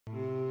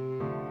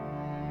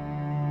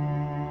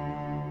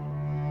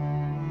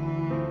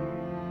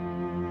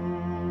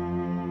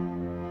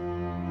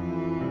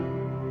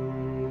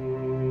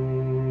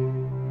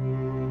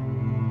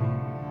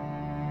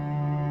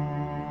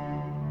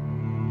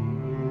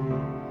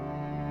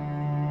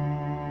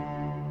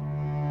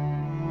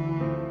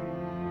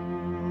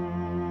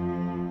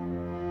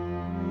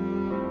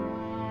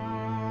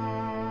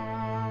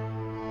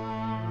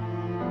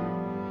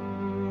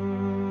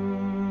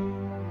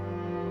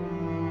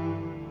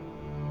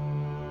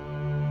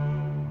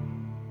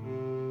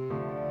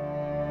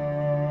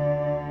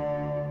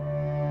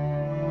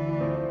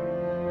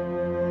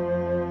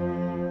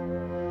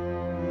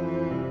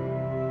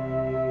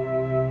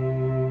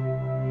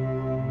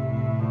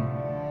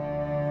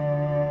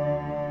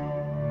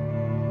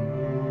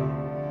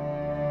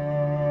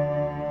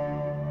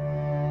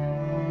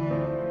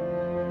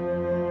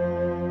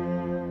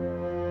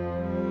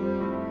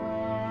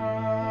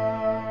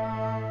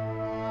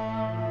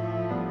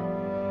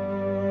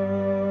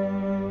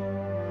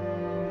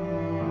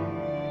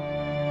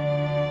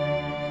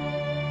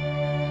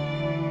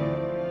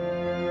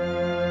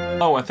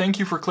Hello and thank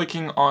you for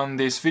clicking on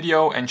this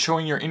video and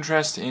showing your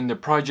interest in the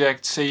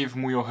project Save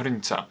Mujo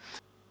Hrnjica.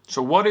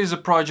 So what is the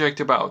project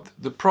about?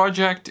 The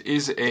project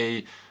is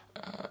a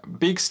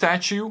big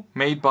statue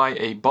made by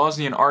a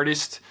Bosnian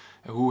artist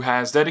who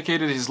has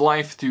dedicated his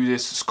life to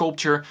this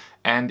sculpture,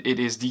 and it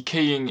is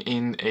decaying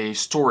in a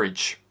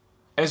storage.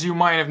 As you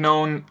might have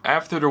known,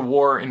 after the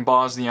war in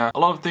Bosnia, a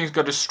lot of things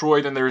got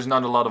destroyed and there is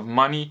not a lot of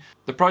money.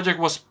 The project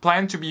was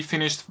planned to be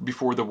finished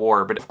before the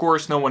war, but of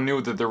course no one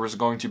knew that there was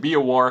going to be a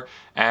war,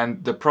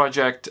 and the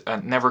project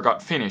never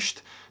got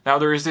finished. Now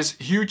there is this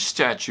huge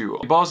statue,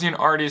 a Bosnian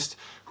artist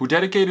who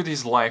dedicated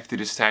his life to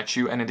this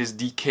statue, and it is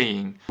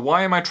decaying.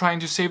 Why am I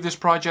trying to save this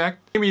project?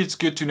 Maybe it's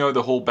good to know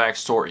the whole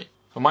backstory.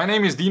 So my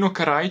name is Dino.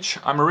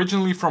 I'm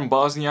originally from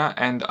Bosnia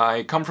and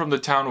I come from the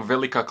town of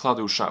Velika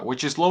Kladuša,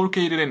 which is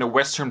located in the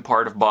western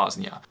part of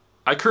Bosnia.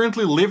 I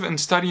currently live and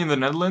study in the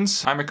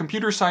Netherlands. I'm a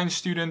computer science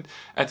student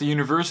at the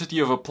University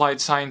of Applied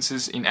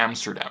Sciences in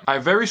Amsterdam. I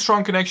have very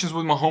strong connections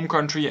with my home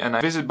country and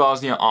I visit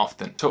Bosnia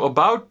often. So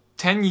about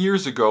 10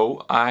 years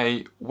ago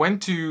I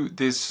went to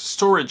this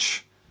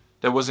storage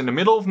that was in the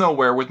middle of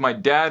nowhere with my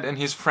dad and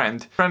his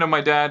friend. A friend of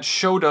my dad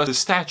showed us the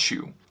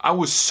statue. I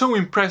was so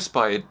impressed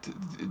by it.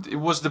 It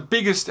was the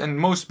biggest and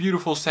most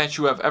beautiful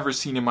statue I've ever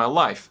seen in my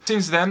life.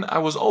 Since then, I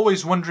was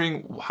always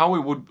wondering how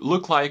it would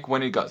look like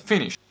when it got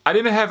finished. I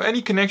didn't have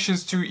any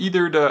connections to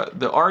either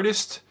the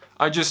artist.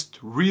 I just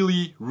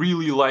really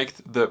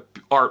liked the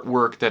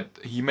artwork that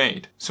he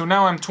made. So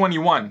now I'm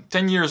 21,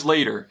 10 years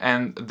later,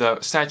 and the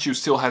statue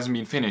still hasn't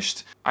been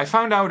finished. I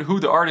found out who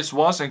the artist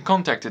was and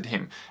contacted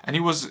him, and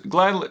he was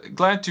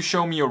glad to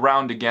show me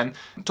around again.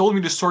 Told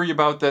me the story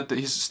about that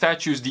his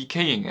statue is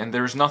decaying and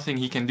there's nothing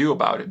he can do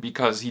about it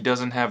because he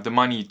doesn't have the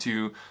money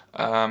to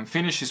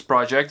finish his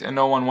project, and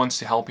no one wants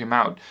to help him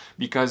out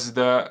because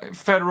the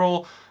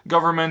federal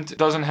government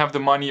doesn't have the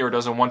money or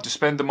doesn't want to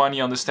spend the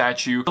money on the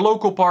statue. The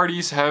local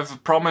parties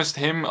have promised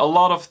him a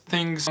lot of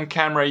things on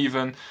camera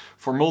even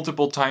for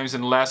multiple times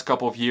in the last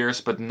couple of years,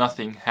 but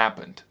nothing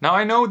happened. Now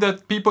I know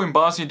that people in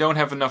Bosnia don't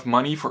have enough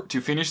money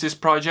to finish this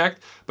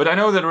project, but I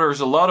know that there's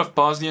a lot of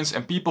Bosnians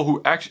and people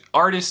who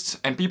artists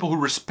and people who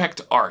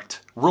respect art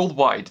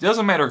worldwide. It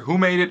doesn't matter who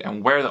made it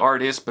and where the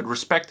art is, but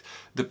respect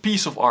the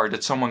piece of art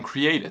that someone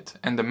created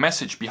and the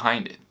message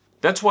behind it.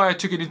 That's why I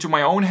took it into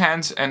my own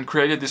hands and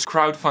created this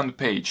crowdfund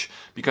page,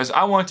 because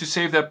I want to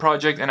save that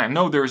project and I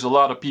know there's a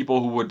lot of people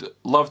who would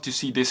love to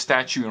see this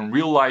statue in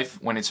real life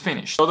when it's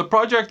finished. So the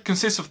project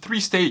consists of 3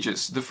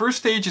 stages. The first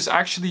stage is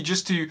actually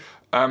just to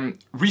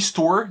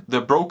restore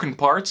the broken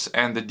parts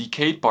and the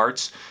decayed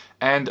parts,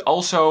 and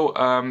also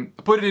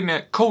put it in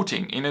a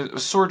coating, in a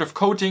sort of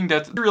coating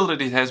that the material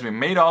that it has been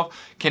made of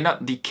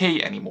cannot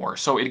decay anymore,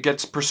 so it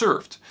gets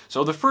preserved.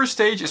 So the first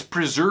stage is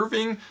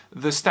preserving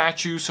the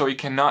statue so it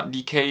cannot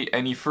decay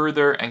any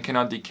further and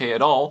cannot decay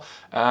at all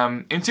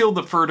until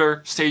the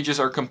further stages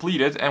are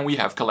completed and we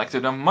have collected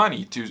enough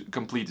money to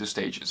complete the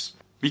stages.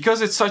 Because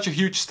it's such a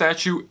huge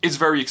statue, it's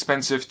very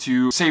expensive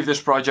to save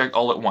this project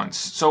all at once.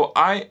 So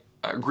I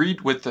agreed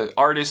with the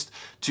artist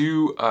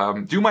to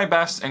do my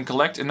best and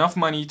collect enough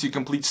money to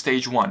complete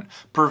stage 1,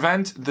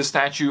 prevent the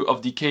statue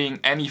of decaying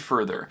any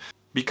further.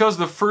 Because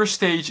the first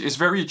stage is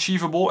very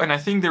achievable, and I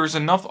think there is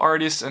enough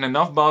artists and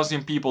enough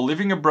Bosnian people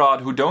living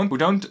abroad who don't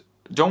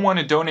want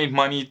to donate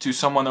money to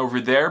someone over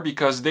there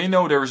because they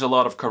know there is a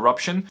lot of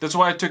corruption. That's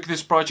why I took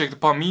this project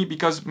upon me,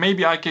 because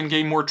maybe I can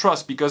gain more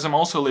trust because I'm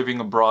also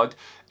living abroad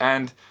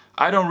and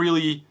I don't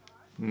really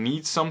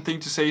need something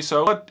to say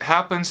so. What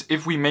happens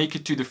if we make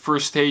it to the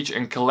first stage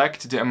and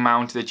collect the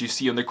amount that you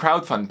see on the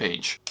crowdfund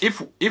page?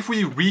 If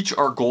we reach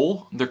our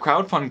goal, the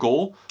crowdfund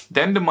goal,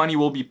 then the money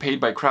will be paid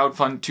by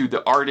crowdfund to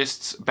the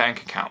artist's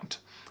bank account.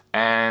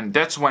 And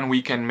that's when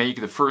we can make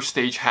the first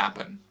stage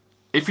happen.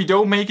 If we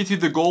don't make it to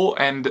the goal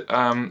and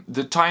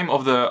the time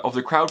of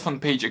the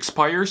crowdfund page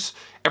expires,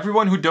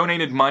 everyone who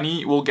donated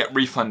money will get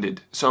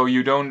refunded. So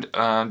you don't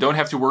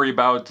have to worry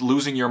about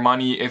losing your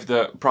money if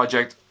the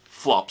project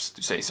flops,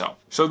 to say so.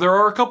 So there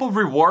are a couple of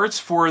rewards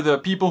for the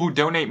people who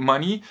donate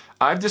money.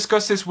 I've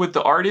discussed this with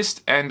the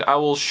artist and I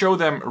will show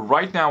them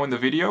right now in the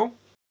video.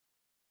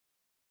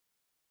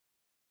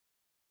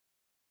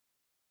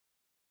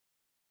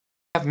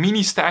 We have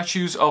mini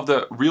statues of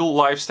the real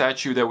life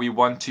statue that we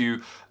want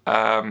to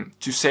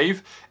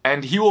save,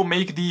 and he will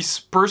make these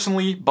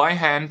personally by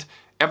hand.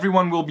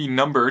 Everyone will be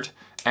numbered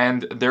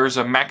and there's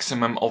a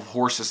maximum of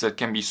horses that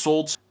can be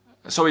sold.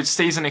 So it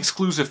stays an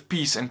exclusive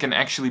piece and can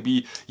actually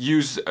be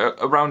used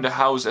around the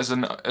house as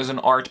an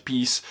art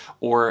piece,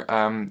 or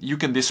you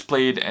can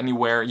display it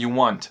anywhere you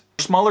want.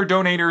 For smaller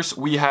donators,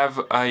 we have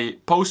a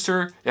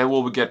poster that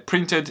will get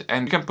printed,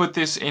 and you can put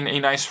this in a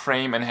nice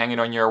frame and hang it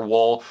on your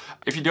wall.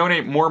 If you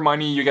donate more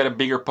money, you get a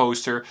bigger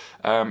poster.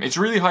 It's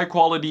really high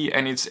quality,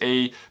 and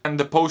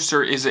the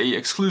poster is an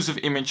exclusive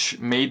image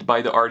made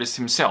by the artist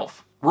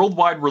himself.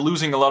 Worldwide, we're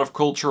losing a lot of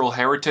cultural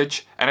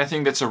heritage, and I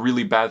think that's a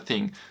really bad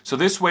thing. So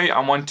this way, I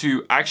want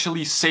to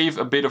actually save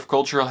a bit of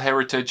cultural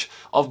heritage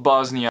of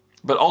Bosnia.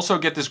 but also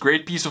get this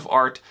great piece of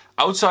art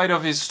outside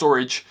of his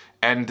storage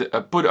and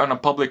put on a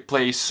public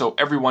place so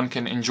everyone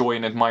can enjoy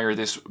and admire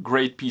this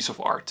great piece of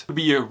art. It would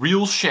be a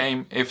real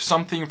shame if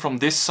something from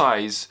this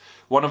size,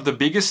 one of the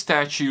biggest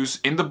statues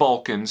in the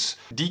Balkans,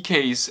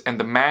 decays and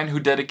the man who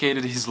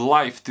dedicated his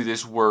life to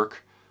this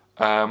work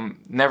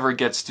never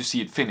gets to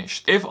see it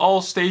finished. If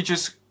all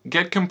stages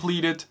get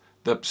completed,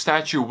 the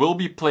statue will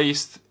be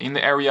placed in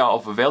the area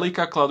of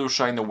Velika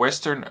Kladuša in the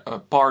western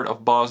part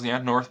of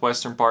Bosnia,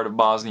 northwestern part of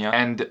Bosnia,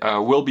 and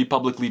will be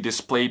publicly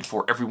displayed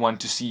for everyone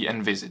to see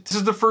and visit. This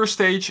is the first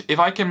stage. If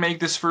I can make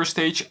this first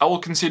stage, I will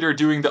consider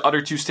doing the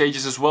other two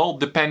stages as well,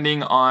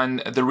 depending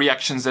on the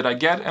reactions that I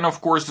get, and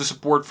of course the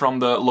support from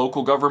the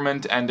local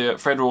government and the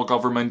federal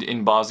government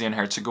in Bosnia and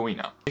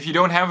Herzegovina. If you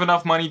don't have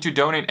enough money to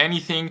donate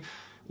anything,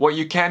 what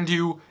you can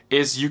do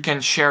is you can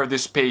share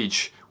this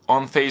page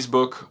on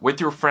Facebook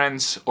with your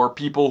friends or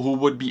people who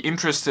would be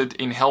interested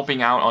in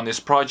helping out on this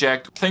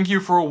project. Thank you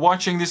for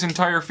watching this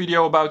entire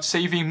video about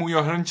saving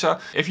Mujo Hrnjica.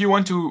 If you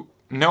want to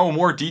know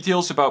more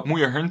details about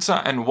Mujo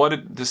Hrnjica and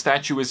what the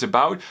statue is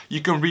about,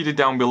 you can read it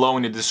down below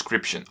in the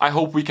description. I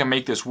hope we can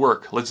make this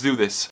work. Let's do this.